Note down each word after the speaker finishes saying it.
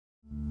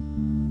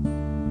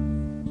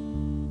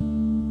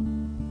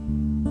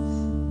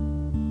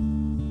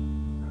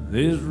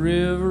This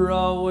river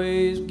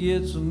always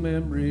gets the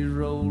memories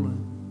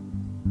rolling.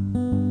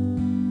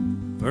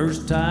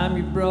 First time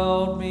you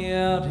brought me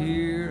out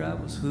here, I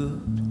was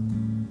hooked.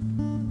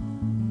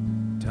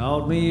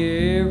 Taught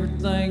me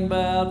everything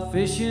about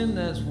fishing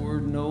that's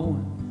worth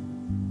knowing.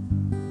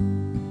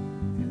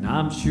 And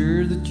I'm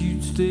sure that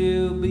you'd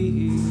still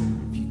be here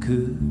if you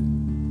could.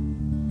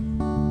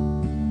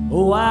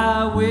 Oh,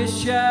 I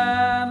wish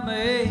I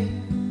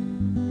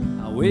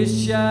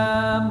wish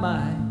I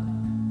might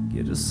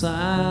get a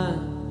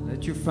sign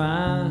that you're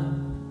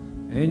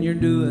fine and you're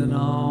doing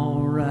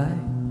all right.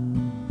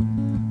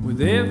 With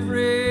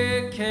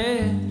every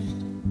cast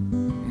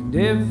and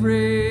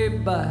every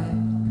bite, I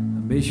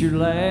miss your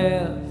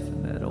laugh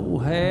and that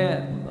old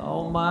hat with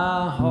all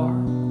my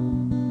heart.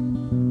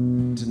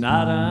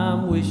 Tonight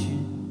I'm wishing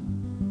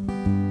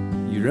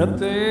you're up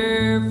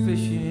there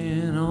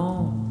fishing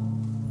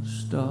on a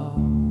star.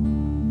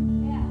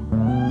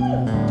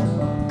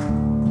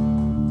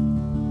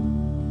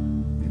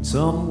 And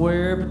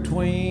somewhere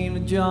between a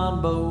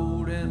John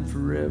boat and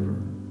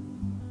forever,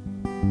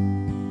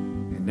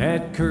 and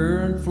that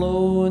current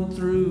flowing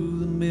through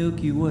the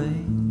Milky Way,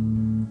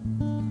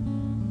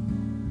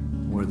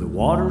 where the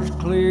water's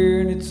clear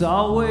and it's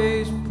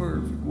always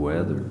perfect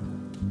weather,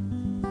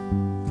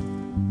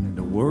 and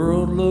the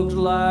world looks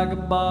like a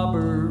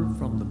bobber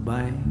from the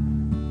bank.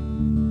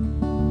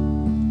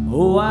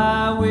 Oh,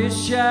 I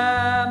wish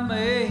I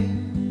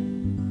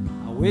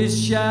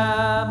wish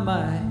I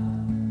might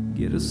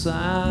get a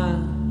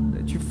sign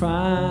that you're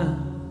fine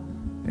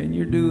and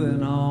you're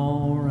doing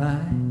all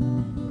right.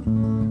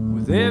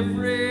 With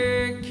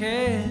every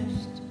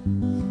cast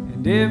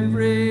and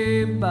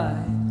every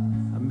bite,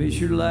 I miss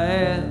your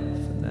laugh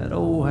and that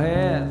old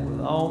hat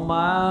with all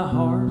my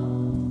heart.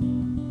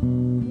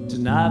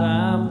 Tonight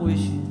I'm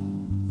wishing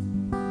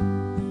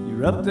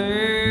you're up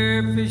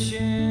there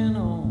fishing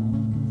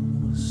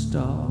on a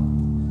star.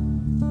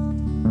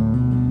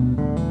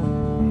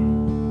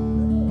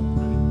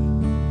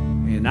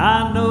 And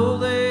I know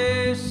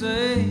they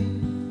say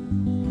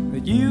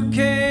that you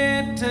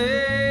can't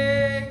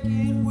take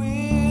it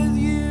with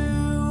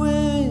you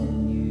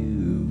when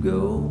you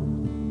go.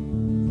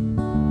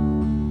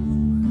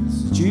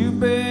 Since you've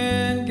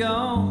been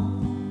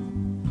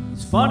gone,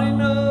 it's funny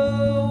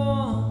no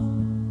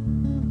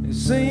one has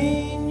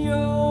seen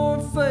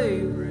your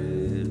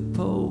favorite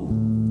pole.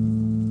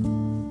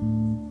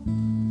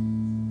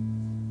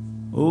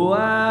 Oh,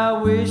 I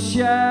wish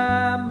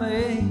I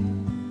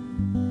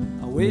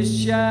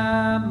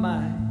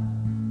might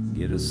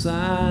get a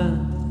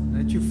sign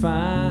that you're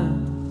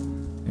fine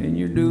and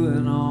you're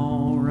doing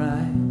all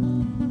right.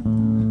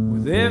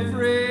 With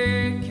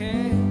every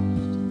cast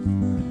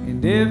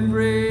and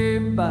every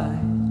bite,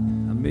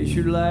 I miss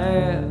your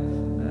laugh,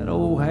 that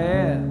old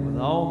hat with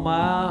all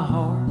my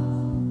heart.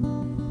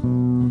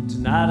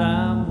 Tonight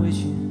I'm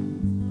wishing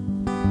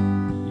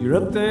you're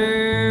up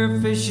there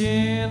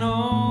fishing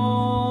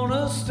on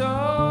a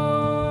star.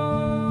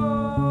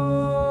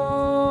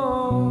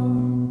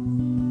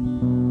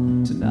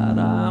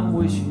 I'm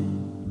wishing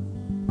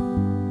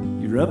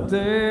you're up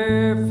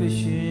there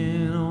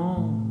fishing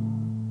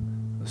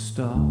on a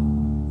star.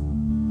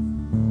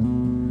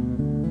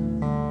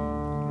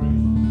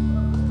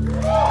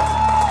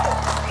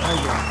 There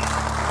you go.